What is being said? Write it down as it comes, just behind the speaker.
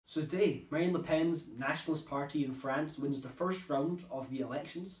So today, Marine Le Pen's Nationalist Party in France wins the first round of the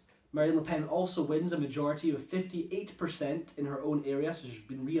elections. Marine Le Pen also wins a majority of 58% in her own area, so she's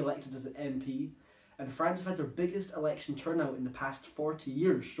been re-elected as an MP. And France have had their biggest election turnout in the past 40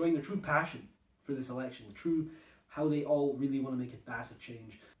 years, showing their true passion for this election, how they all really want to make a massive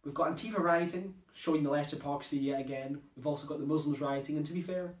change. We've got Antifa rioting, showing the left hypocrisy yet again. We've also got the Muslims rioting, and to be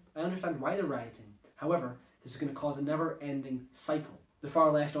fair, I understand why they're rioting. However, this is going to cause a never-ending cycle. The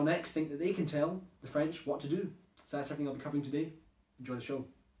far left on X think that they can tell the French what to do. So that's everything I'll be covering today. Enjoy the show.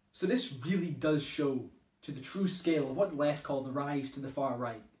 So this really does show to the true scale of what the left call the rise to the far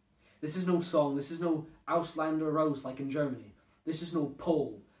right. This is no song, this is no Ausländer Raus like in Germany. This is no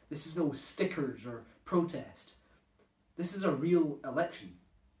poll, this is no stickers or protest. This is a real election.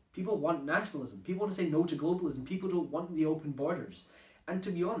 People want nationalism, people want to say no to globalism, people don't want the open borders. And to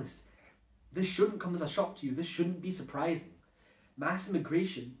be honest, this shouldn't come as a shock to you, this shouldn't be surprising. Mass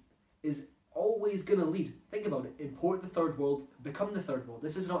immigration is always going to lead. Think about it. Import the third world, become the third world.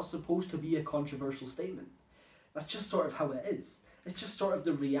 This is not supposed to be a controversial statement. That's just sort of how it is. It's just sort of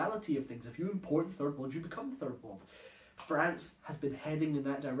the reality of things. If you import the third world, you become the third world. France has been heading in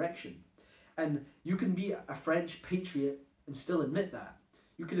that direction. And you can be a French patriot and still admit that.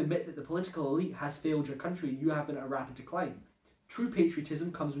 You can admit that the political elite has failed your country and you have been at a rapid decline. True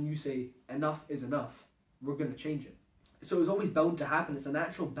patriotism comes when you say, enough is enough. We're going to change it. So it was always bound to happen. It's a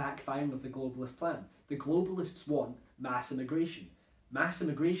natural backfiring of the globalist plan. The globalists want mass immigration. Mass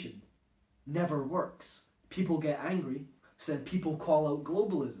immigration never works. People get angry, so then people call out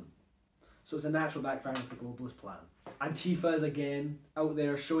globalism. So it's a natural backfiring of the globalist plan. Antifa is again out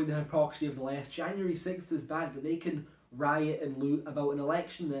there showing the hypocrisy of the left. January 6th is bad, but they can riot and loot about an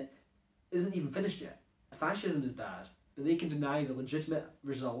election that isn't even finished yet. Fascism is bad, but they can deny the legitimate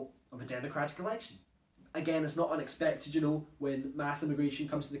result of a democratic election. Again, it's not unexpected, when mass immigration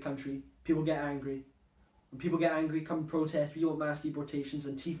comes to the country, people get angry. When people get angry, come protest, we want mass deportations,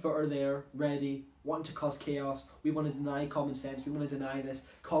 Antifa are there, ready, wanting to cause chaos, we want to deny common sense, we want to deny this,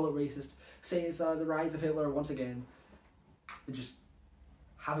 call it racist, say it's the rise of Hitler once again, and just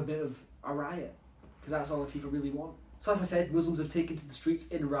have a bit of a riot, because that's all Antifa really want. So as I said, Muslims have taken to the streets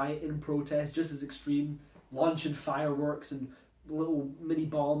in riot, in protest, just as extreme, launching fireworks and little mini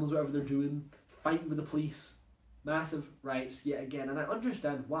bombs, whatever they're doing, fighting with the police, massive riots yet again, and I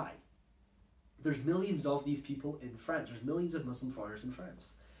understand why. There's millions of these people in France, there's millions of Muslim foreigners in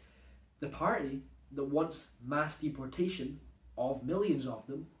France. The party that wants mass deportation of millions of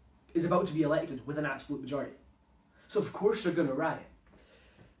them is about to be elected with an absolute majority. So of course they're going to riot.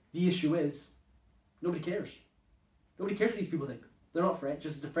 The issue is, nobody cares. Nobody cares what these people think. They're not French,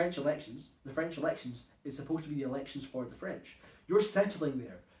 this is the French elections. The French elections is supposed to be the elections for the French. You're settling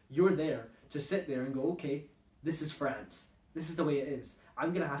there. You're there to sit there and go, okay, this is France. This is the way it is.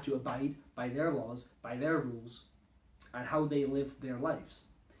 I'm going to have to abide by their laws, by their rules, and how they live their lives.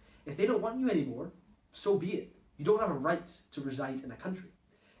 If they don't want you anymore, so be it. You don't have a right to reside in a country.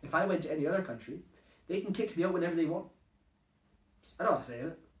 If I went to any other country, they can kick me out whenever they want. I don't have to say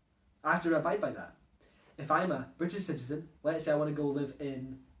it. I have to abide by that. If I'm a British citizen, let's say I want to go live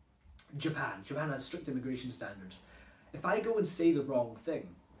in Japan. Japan has strict immigration standards. If I go and say the wrong thing,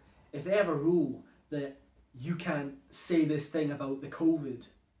 if they have a rule that you can't say this thing about the COVID,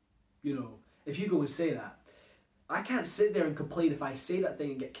 if you go and say that, I can't sit there and complain if I say that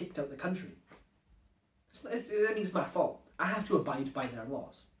thing and get kicked out of the country. It's my fault. I have to abide by their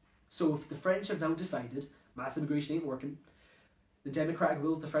laws. So if the French have now decided mass immigration ain't working, the democratic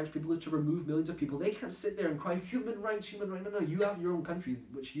will of the French people is to remove millions of people, they can't sit there and cry, human rights, human rights. No, you have your own country,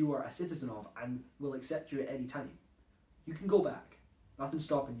 which you are a citizen of, and will accept you at any time. You can go back. Nothing's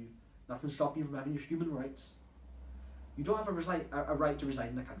stopping you. Nothing's stopping you from having your human rights. You don't have a right to reside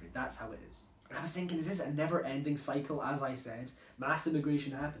in the country. That's how it is. And I was thinking, is this a never-ending cycle? As I said, mass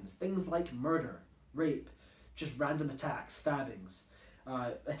immigration happens. Things like murder, rape, just random attacks, stabbings,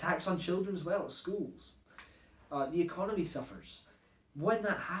 attacks on children as well at schools. The economy suffers. When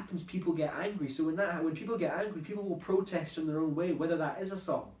that happens, people get angry. So when people get angry, people will protest in their own way, whether that is a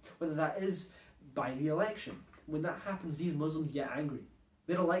song, whether that is by the election. When that happens, these Muslims get angry.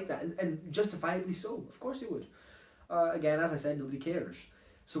 They don't like that, and justifiably so. Of course they would. Again, as I said, nobody cares.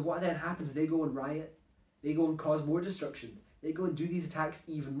 So what then happens, they go and riot, they go and cause more destruction, they go and do these attacks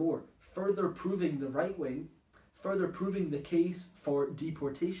even more, further proving the right wing, further proving the case for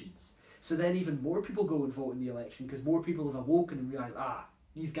deportations. So then even more people go and vote in the election because more people have awoken and realised,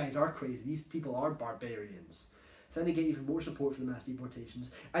 these guys are crazy, these people are barbarians. So then they get even more support for the mass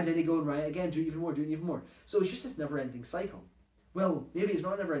deportations, and then they go and riot again, do it even more. So it's just this never-ending cycle. Well, maybe it's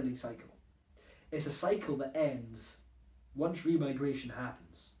not a never-ending cycle. It's a cycle that ends once remigration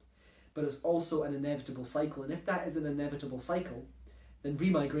happens. but it's also an inevitable cycle. And if that is an inevitable cycle, then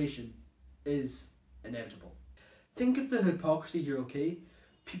remigration is inevitable. Think of the hypocrisy here, okay?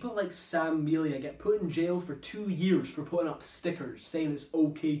 People like Sam Melia get put in jail for 2 years for putting up stickers saying it's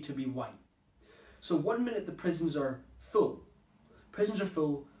okay to be white. So 1 minute the prisons are full. Prisons are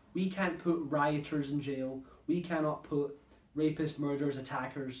full. We can't put rioters in jail. We cannot put rapists, murderers,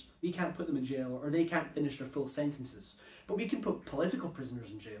 attackers. We can't put them in jail, or they can't finish their full sentences. But we can put political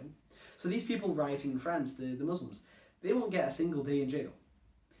prisoners in jail. So these people rioting in France, the Muslims, they won't get a single day in jail.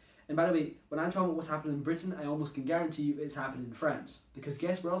 And by the way, when I'm talking about what's happening in Britain, I almost can guarantee you it's happening in France. Because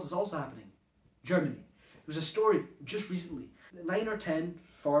guess where else is also happening? Germany. There was a story just recently. 9 or 10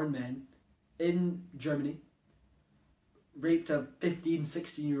 foreign men in Germany raped a 15,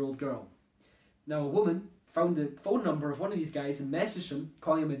 16-year-old girl. Now a woman found the phone number of one of these guys and messaged him,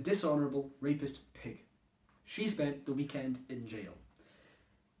 calling him a dishonourable rapist pig. She spent the weekend in jail.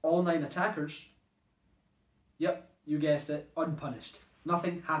 All 9 attackers, yep, you guessed it, unpunished.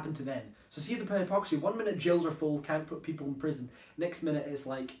 Nothing happened to them. So see the hypocrisy. 1 minute jails are full, can't put people in prison. Next minute it's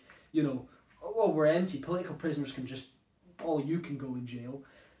like, you know, oh, we're empty, political prisoners can just, all you can go in jail.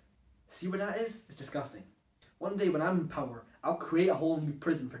 See what that is? It's disgusting. One day when I'm in power, I'll create a whole new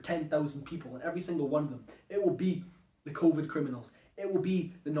prison for 10,000 people, and every single one of them, it will be the COVID criminals. It will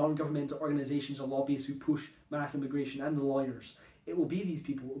be the non-governmental organisations or lobbyists who push mass immigration, and the lawyers. It will be these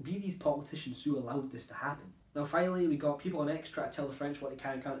people, it will be these politicians who allowed this to happen. Now finally, we got people on X trying to tell the French what they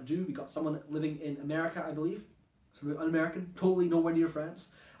can and can't do. We got someone living in America, I believe. So un-American, totally nowhere near France.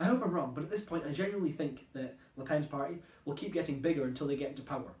 I hope I'm wrong, but at this point I genuinely think that Le Pen's party will keep getting bigger until they get into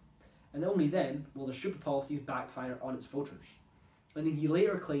power. And only then will their stupid policies backfire on its voters. And then he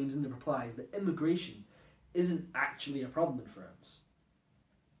later claims in the replies that immigration isn't actually a problem in France.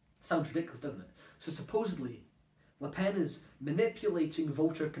 Sounds ridiculous, doesn't it? So supposedly, Le Pen is manipulating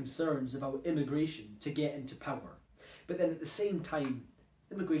voter concerns about immigration to get into power. But then at the same time,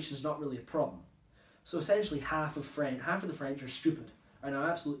 immigration is not really a problem. So essentially half of the French are stupid, and are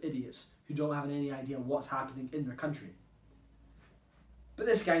absolute idiots who don't have any idea what's happening in their country. But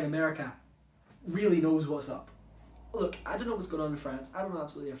this guy in America really knows what's up. Look, I don't know what's going on in France, I don't know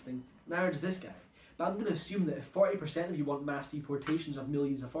absolutely everything, neither does this guy. But I'm going to assume that if 40% of you want mass deportations of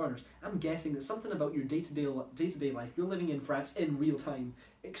millions of foreigners, I'm guessing that something about your day-to-day life, you're living in France in real time,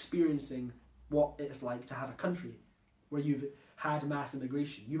 experiencing what it's like to have a country where you've had mass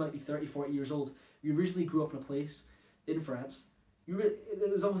immigration. You might be 30, 40 years old. You originally grew up in a place in France.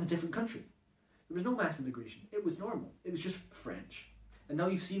 It was almost a different country. There was no mass immigration. It was normal. It was just French. And now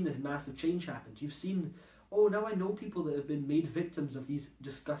you've seen this massive change happen. You've seen, oh, now I know people that have been made victims of these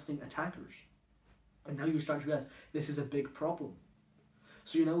disgusting attackers. And now you're starting to realize this is a big problem.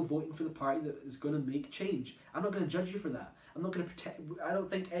 So you're now voting for the party that is going to make change. I'm not going to judge you for that. I'm not going to pretend. I don't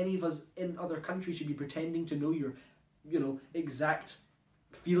think any of us in other countries should be pretending to know your, exact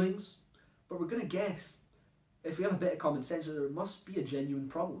feelings. But we're going to guess, if we have a bit of common sense, that there must be a genuine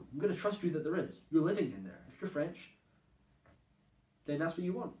problem. I'm going to trust you that there is. You're living in there. If you're French, then that's what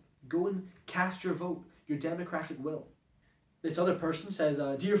you want. Go and cast your vote, your democratic will. This other person says,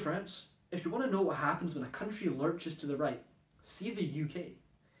 Dear France, if you want to know what happens when a country lurches to the right, see the UK.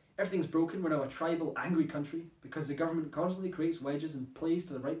 Everything's broken, we're now a tribal, angry country because the government constantly creates wedges and plays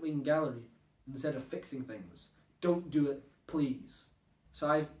to the right-wing gallery instead of fixing things. Don't do it, please. So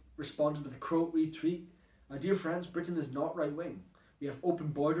I've responded with a quote retweet. Dear France, Britain is not right-wing. We have open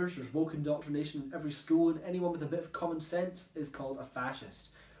borders, there's woke indoctrination in every school, and anyone with a bit of common sense is called a fascist.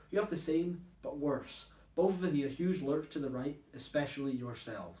 You have the same, but worse. Both of us need a huge lurch to the right, especially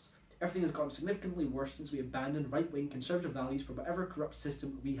yourselves. Everything has gotten significantly worse since we abandoned right-wing conservative values for whatever corrupt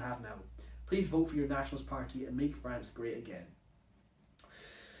system we have now. Please vote for your Nationalist party and make France great again.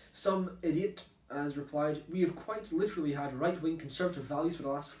 Some idiot has replied, we have quite literally had right-wing conservative values for the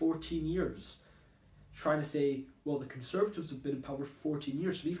last 14 years. Trying to say, well, the Conservatives have been in power for 14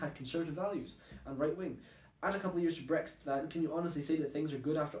 years, so we've had conservative values and right-wing. Add a couple of years to Brexit to that, and can you honestly say that things are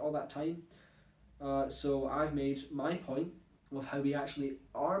good after all that time? So I've made my point of how we actually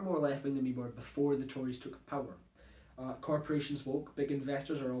are more left-wing than we were before the Tories took power. Corporations woke, big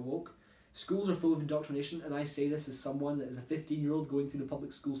investors are all woke, schools are full of indoctrination, and I say this as someone that is a 15-year-old going through the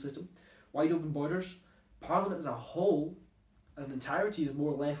public school system. Wide open borders. Parliament as a whole, as an entirety, is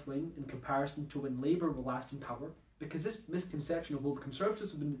more left-wing in comparison to when Labour will last in power, because this misconception of, well, the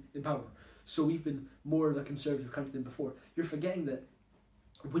Conservatives have been in power, so we've been more of a conservative country than before. You're forgetting that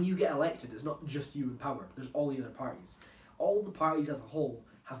when you get elected, it's not just you in power, there's all the other parties. All the parties as a whole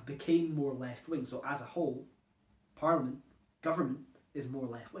have become more left-wing, so as a whole, Parliament, government, is more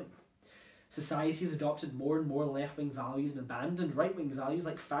left-wing. Society has adopted more and more left-wing values and abandoned right-wing values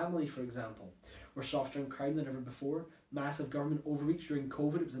like family, for example. We're softer on crime than ever before. Massive government overreach during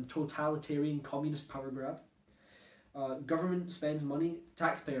COVID. It was a totalitarian communist power grab. Government spends money,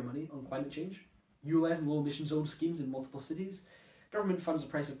 taxpayer money, on climate change. ULEZ and low-emission zone schemes in multiple cities. Government funds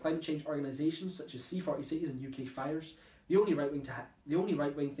oppressive climate change organisations such as C40 Cities and UK Fires. The only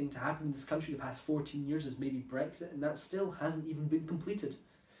right-wing thing to happen in this country the past 14 years is maybe Brexit, and that still hasn't even been completed.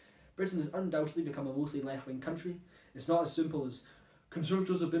 Britain has undoubtedly become a mostly left-wing country. It's not as simple as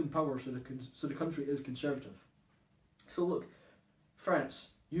conservatives have been in power, so the country is conservative. So look, France,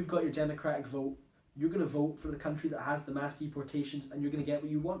 you've got your democratic vote. You're going to vote for the country that has the mass deportations, and you're going to get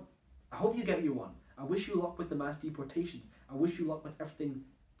what you want. I hope you get what you want. I wish you luck with the mass deportations. I wish you luck with everything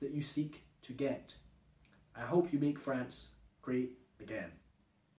that you seek to get. I hope you make France great again.